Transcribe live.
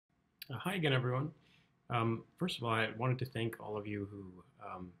Hi again, everyone. First of all, I wanted to thank all of you who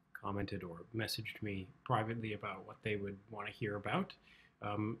commented or messaged me privately about what they would want to hear about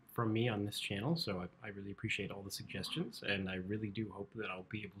from me on this channel. So I really appreciate all the suggestions, and I really do hope that I'll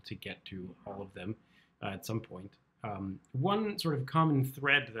be able to get to all of them at some point. One sort of common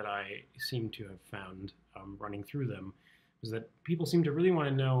thread that I seem to have found running through them is that people seem to really want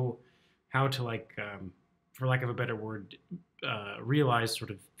to know how to, for lack of a better word, realize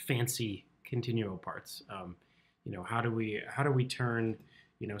sort of fancy continuo parts. How do we turn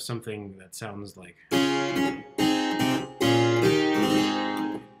something that sounds like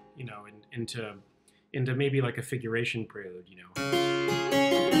into maybe like a figuration prelude,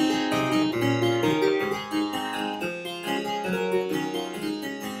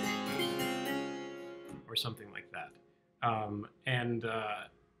 or something like that. And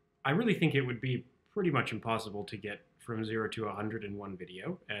I really think it would be pretty much impossible to get from 0 to 100 in one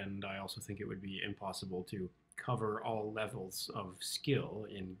video, and I also think it would be impossible to cover all levels of skill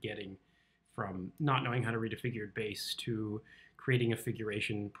in getting from not knowing how to read a figured bass to creating a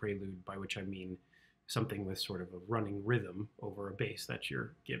figuration prelude, by which I mean something with sort of a running rhythm over a bass that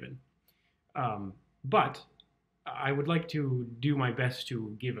you're given. But I would like to do my best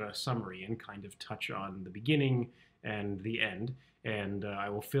to give a summary and kind of touch on the beginning and the end, and I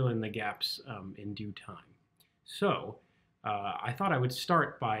will fill in the gaps in due time. So I thought I would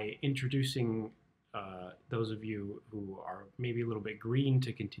start by introducing those of you who are maybe a little bit green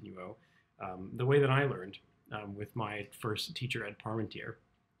to continuo the way that I learned with my first teacher, Ed Parmentier.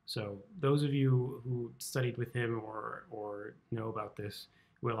 So those of you who studied with him or know about this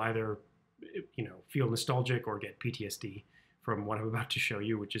will either feel nostalgic or get PTSD from what I'm about to show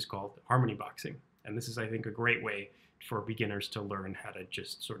you, which is called harmony boxing. And this is, I think, a great way for beginners to learn how to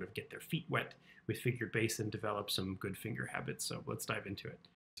just sort of get their feet wet with figured bass and develop some good finger habits. So let's dive into it.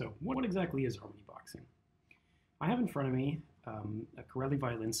 So what exactly is harmony boxing? I have in front of me a Corelli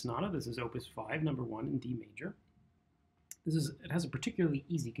violin sonata. This is Opus 5, number 1 in D major. It has a particularly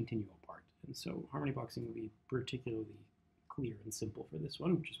easy continuo part, and so harmony boxing will be particularly clear and simple for this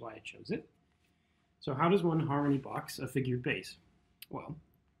one, which is why I chose it. So how does one harmony box a figured bass? Well,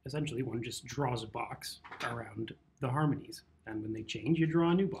 essentially one just draws a box around the harmonies, and when they change, you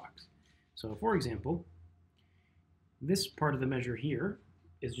draw a new box. So for example, this part of the measure here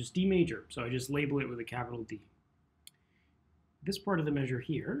is just D major, so I just label it with a capital D. This part of the measure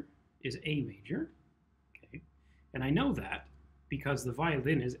here is A major, okay, and I know that because the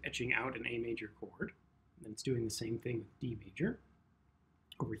violin is etching out an A major chord, and it's doing the same thing with D major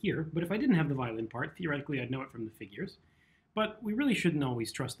over here. But if I didn't have the violin part, theoretically I'd know it from the figures, but we really shouldn't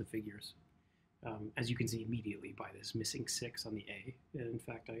always trust the figures, as you can see immediately by this missing 6 on the A. And in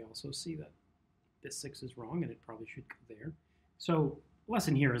fact, I also see that this 6 is wrong, and it probably should go there. So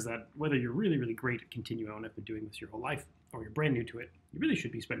lesson here is that whether you're really, really great at continuo and have been doing this your whole life, or you're brand new to it, you really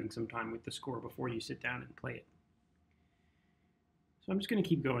should be spending some time with the score before you sit down and play it. So I'm just going to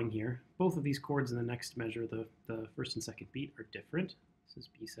keep going here. Both of these chords in the next measure, the first and second beat, are different. This is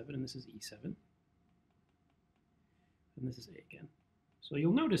B7 and this is E7. And this is A again. So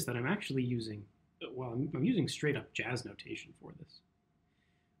you'll notice that I'm actually using, I'm using straight up jazz notation for this.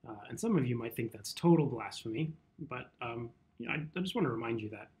 And some of you might think that's total blasphemy, but I just want to remind you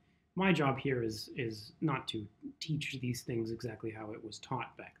that my job here is not to teach these things exactly how it was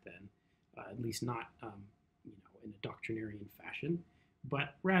taught back then, at least not in a doctrinarian fashion,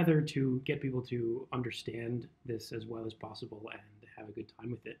 but rather to get people to understand this as well as possible and have a good time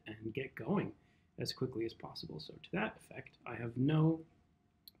with it and get going as quickly as possible. So to that effect, I have no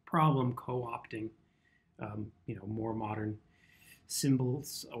problem co-opting more modern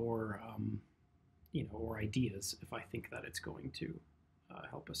symbols or or ideas if I think that it's going to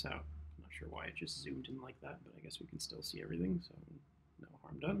help us out. I'm not sure why it just zoomed in like that, but I guess we can still see everything, so no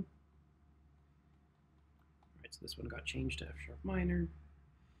harm done. All right, so this one got changed to F sharp minor.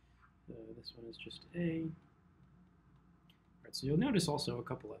 This one is just A. All right, so you'll notice also a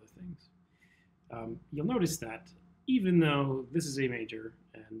couple other things. You'll notice that even though this is A major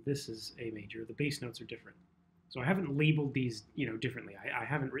and this is A major, the bass notes are different. So I haven't labeled these differently. I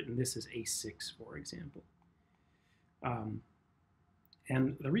haven't written this as A6, for example.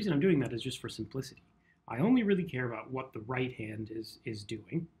 And the reason I'm doing that is just for simplicity. I only really care about what the right hand is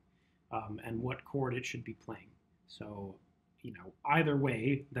doing and what chord it should be playing. So, either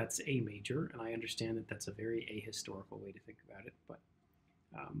way, that's A major, and I understand that that's a very ahistorical way to think about it,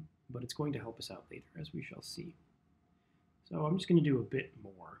 but it's going to help us out later, as we shall see. So I'm just going to do a bit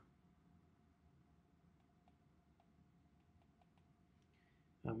more.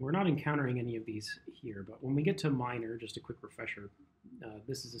 We're not encountering any of these here, but when we get to minor, just a quick refresher,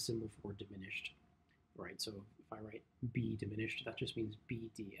 this is a symbol for diminished, right? So if I write B diminished, that just means B,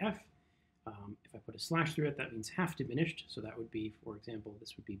 D, F. If I put a slash through it, that means half diminished. So that would be, for example,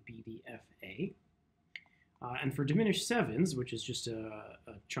 this would be B, D, F, A. And for diminished sevens, which is just a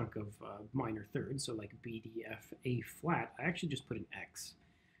chunk of minor thirds, so like B, D, F, A flat, I actually just put an X.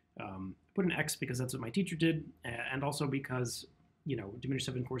 Put an X because that's what my teacher did, and also because, you know, diminished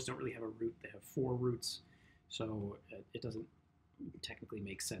seven chords don't really have a root. They have 4 roots, so it doesn't technically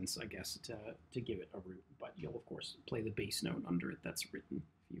make sense, I guess, to give it a root. But you'll, of course, play the bass note under it that's written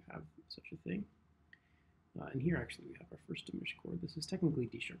if you have such a thing. And here, actually, we have our first diminished chord. This is technically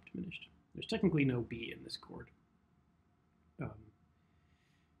D sharp diminished. There's technically no B in this chord.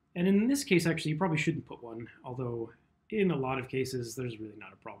 And in this case, actually, you probably shouldn't put one, although in a lot of cases, there's really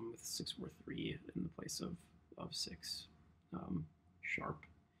not a problem with 6-4-3 in the place of 6 sharp,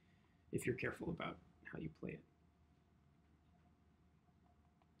 if you're careful about how you play it.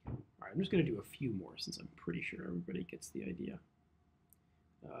 All right, I'm just going to do a few more since I'm pretty sure everybody gets the idea.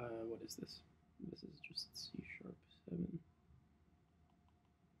 What is this? This is just C sharp 7.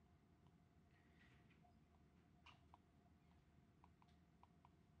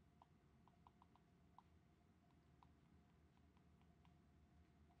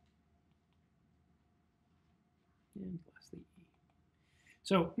 And lastly, E.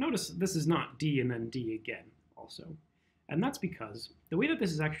 So notice this is not D and then D again also. And that's because the way that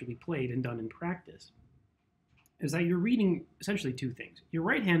this is actually played and done in practice is that you're reading essentially 2 things. Your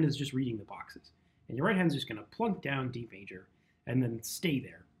right hand is just reading the boxes. And your right hand is just going to plunk down D major and then stay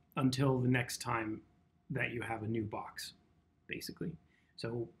there until the next time that you have a new box, basically.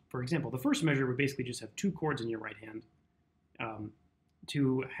 So, for example, the first measure would basically just have 2 chords in your right hand,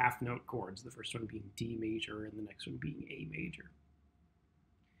 2 half-note chords, the first one being D major and the next one being A major.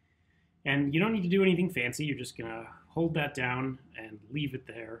 And you don't need to do anything fancy. You're just going to hold that down and leave it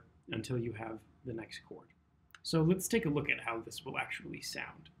there until you have the next chord. So let's take a look at how this will actually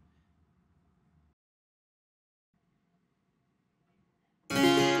sound.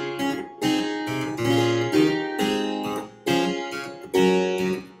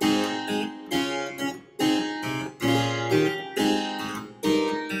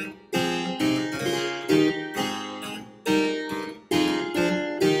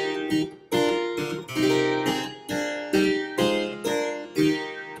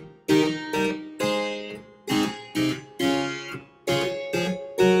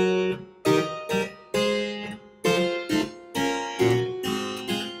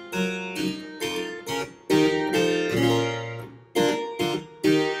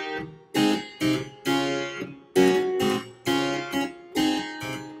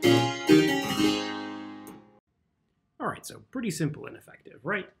 All right, so pretty simple and effective,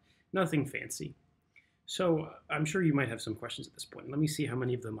 right? Nothing fancy. So I'm sure you might have some questions at this point. Let me see how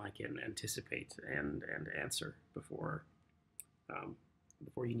many of them I can anticipate and answer before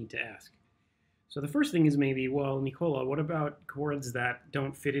you need to ask. So the first thing is maybe, well, Nicola, what about chords that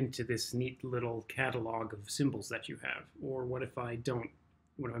don't fit into this neat little catalog of symbols that you have? Or what if I'm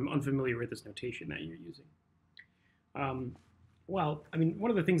unfamiliar with this notation that you're using? Well, I mean, one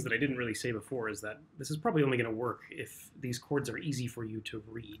of the things that I didn't really say before is that this is probably only going to work if these chords are easy for you to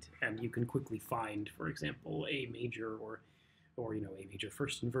read and you can quickly find, for example, A major or A major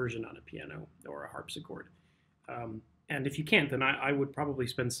first inversion on a piano or a harpsichord. And if you can't, then I would probably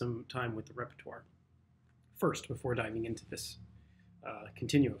spend some time with the repertoire first before diving into this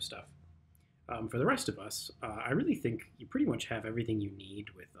continuo stuff. For the rest of us, I really think you pretty much have everything you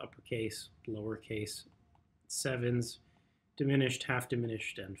need with uppercase, lowercase, sevens, diminished, half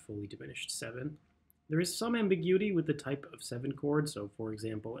diminished, and fully diminished 7. There is some ambiguity with the type of 7 chord. So for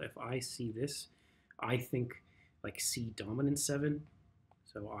example, if I see this, I think like C dominant 7.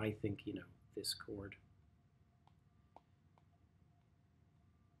 So I think, this chord.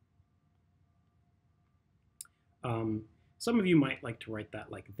 Some of you might like to write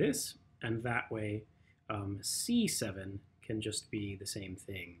that like this, and that way C7 can just be the same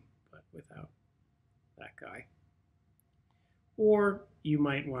thing, but without that guy. Or you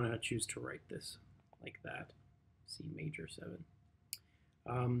might want to choose to write this like that, C major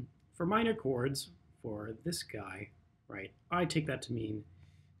 7. For minor chords, for this guy, right, I take that to mean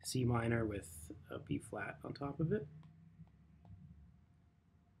C minor with a B flat on top of it.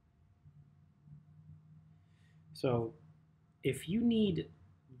 So if you need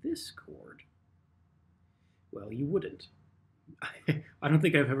this chord, well, you wouldn't. I don't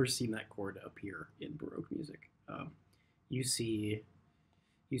think I've ever seen that chord appear in Baroque music. You see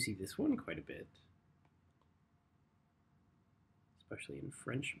this one quite a bit, especially in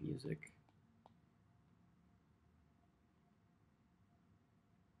French music.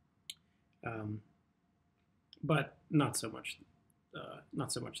 but not so much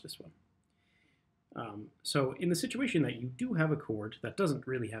this one. So in the situation that you do have a chord that doesn't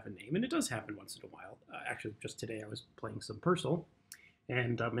really have a name, and it does happen once in a while. Actually, just today I was playing some Purcell,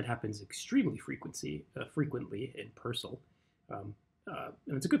 and it happens extremely frequently in Purcell. And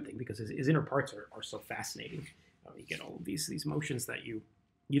it's a good thing because his inner parts are so fascinating. You get all of these motions that you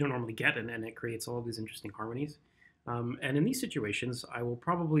don't normally get, and it creates all of these interesting harmonies. And in these situations, I will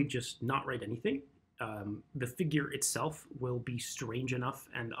probably just not write anything. The figure itself will be strange enough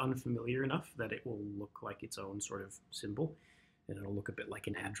and unfamiliar enough that it will look like its own sort of symbol, and it'll look a bit like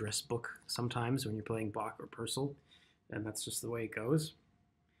an address book sometimes when you're playing Bach or Purcell, and that's just the way it goes.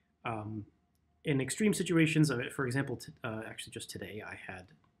 In extreme situations, for example, actually just today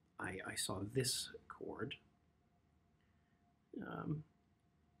I saw this chord.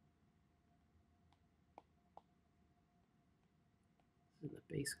 In the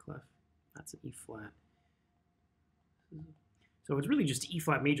bass clef, that's an E flat. So it's really just E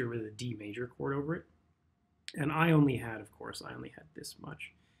flat major with a D major chord over it. And I only had this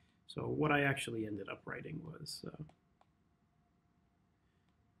much. So what I actually ended up writing was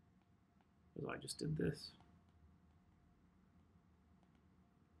I just did this.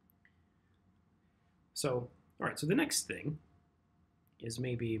 So, all right, so the next thing is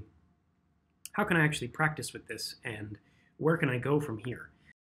maybe how can I actually practice with this, and where can I go from here?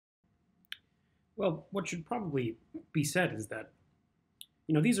 Well, what should probably be said is that,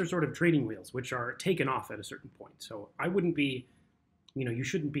 these are sort of training wheels which are taken off at a certain point. So I wouldn't be, you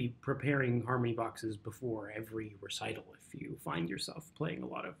shouldn't be preparing harmony boxes before every recital if you find yourself playing a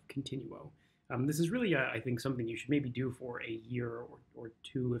lot of continuo. This is really, I think, something you should maybe do for a year or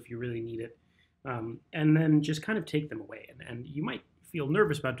two if you really need it. And then just kind of take them away. And you might feel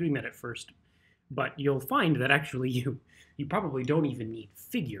nervous about doing that at first, but you'll find that actually you probably don't even need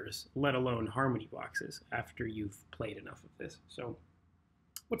figures, let alone harmony boxes, after you've played enough of this. So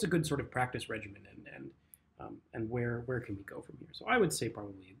what's a good sort of practice regimen, and where can we go from here? So I would say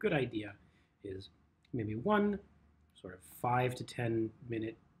probably a good idea is maybe one sort of 5 to 10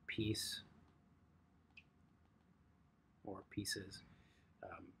 minute piece or pieces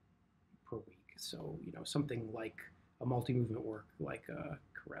per week. So, something like a multi-movement work like a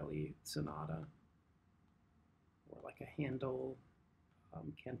Corelli sonata, or like a Handel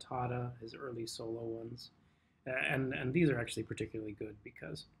cantata, his early solo ones. And these are actually particularly good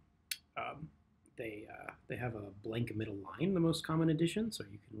because they have a blank middle line, the most common edition, so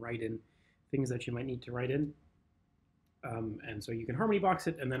you can write in things that you might need to write in. And so you can harmony box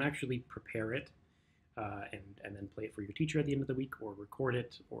it and then actually prepare it and then play it for your teacher at the end of the week, or record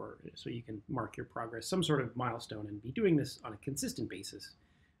it, or so you can mark your progress, some sort of milestone, and be doing this on a consistent basis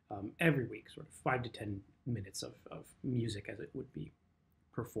every week, sort of 5 to 10 minutes of music as it would be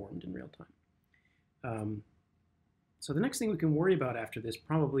performed in real time. So the next thing we can worry about after this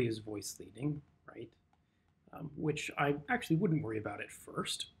probably is voice leading, right? Which I actually wouldn't worry about at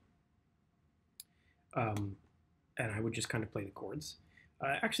first. And I would just kind of play the chords.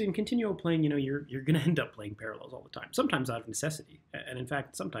 Actually, in continuo playing, you're going to end up playing parallels all the time, sometimes out of necessity. And in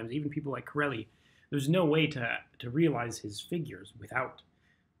fact, sometimes even people like Corelli, there's no way to realize his figures without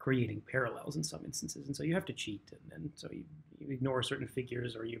creating parallels in some instances. And so you have to cheat, and so you ignore certain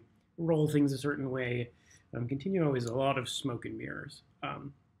figures, or you roll things a certain way. Continuo is a lot of smoke and mirrors.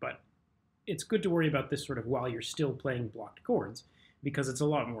 But it's good to worry about this sort of while you're still playing blocked chords, because it's a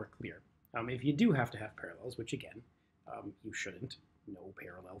lot more clear. If you do have to have parallels, which again, you shouldn't, no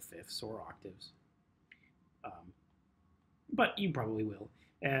parallel fifths or octaves, but you probably will.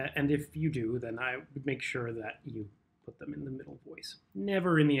 And if you do, then I would make sure that you put them in the middle voice,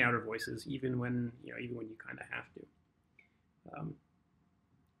 never in the outer voices, even when you kind of have to.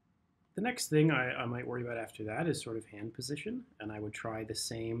 The next thing I might worry about after that is sort of hand position, and I would try the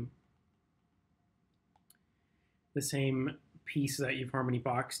same piece that you've harmony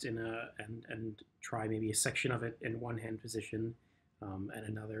boxed and try maybe a section of it in one hand position and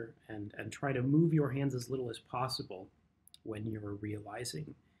another, and try to move your hands as little as possible when you're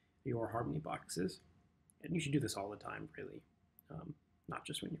realizing your harmony boxes. And you should do this all the time, really, not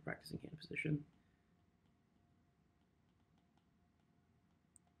just when you're practicing hand position.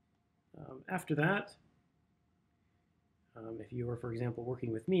 After that, if you were, for example,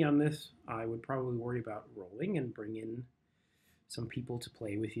 working with me on this, I would probably worry about rolling and bring in some people to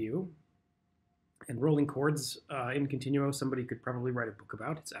play with you. And rolling chords in continuo, somebody could probably write a book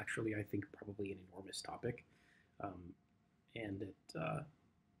about. It's actually, I think, probably an enormous topic. And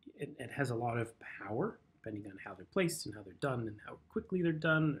it has a lot of power depending on how they're placed and how they're done and how quickly they're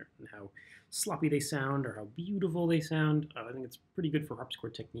done and how sloppy they sound or how beautiful they sound. I think it's pretty good for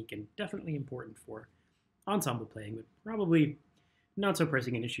harpsichord technique and definitely important for ensemble playing, but probably not so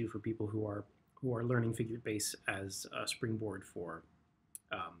pressing an issue for people who are learning figured bass as a springboard for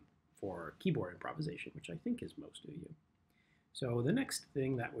keyboard improvisation, which I think is most of you. So the next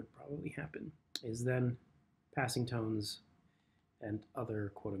thing that would probably happen is then passing tones and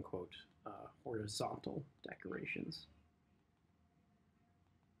other quote-unquote horizontal decorations,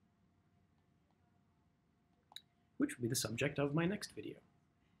 which will be the subject of my next video.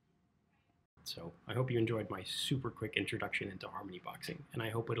 So I hope you enjoyed my super quick introduction into harmony boxing, and I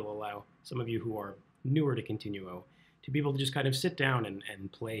hope it'll allow some of you who are newer to continuo to be able to just kind of sit down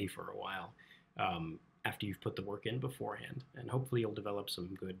and play for a while after you've put the work in beforehand. And hopefully you'll develop some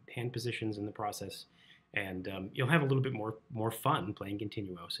good hand positions in the process, and you'll have a little bit more fun playing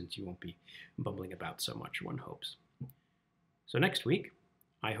continuo since you won't be bumbling about so much, one hopes. So next week,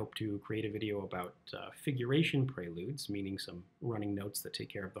 I hope to create a video about figuration preludes, meaning some running notes that take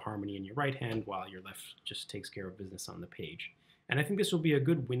care of the harmony in your right hand while your left just takes care of business on the page. And I think this will be a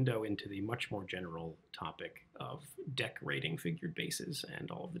good window into the much more general topic of decorating figured basses and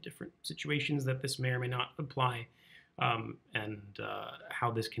all of the different situations that this may or may not apply, and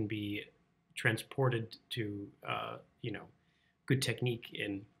how this can be transported to good technique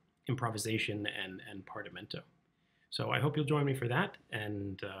in improvisation and partimento. So I hope you'll join me for that,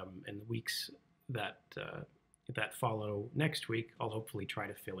 and in the weeks that follow next week, I'll hopefully try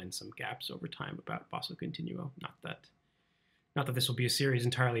to fill in some gaps over time about basso continuo. Not that this will be a series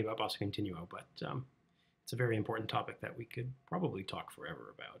entirely about basso continuo, but it's a very important topic that we could probably talk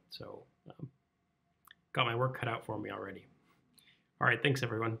forever about. So got my work cut out for me already. All right, thanks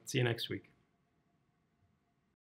everyone. See you next week.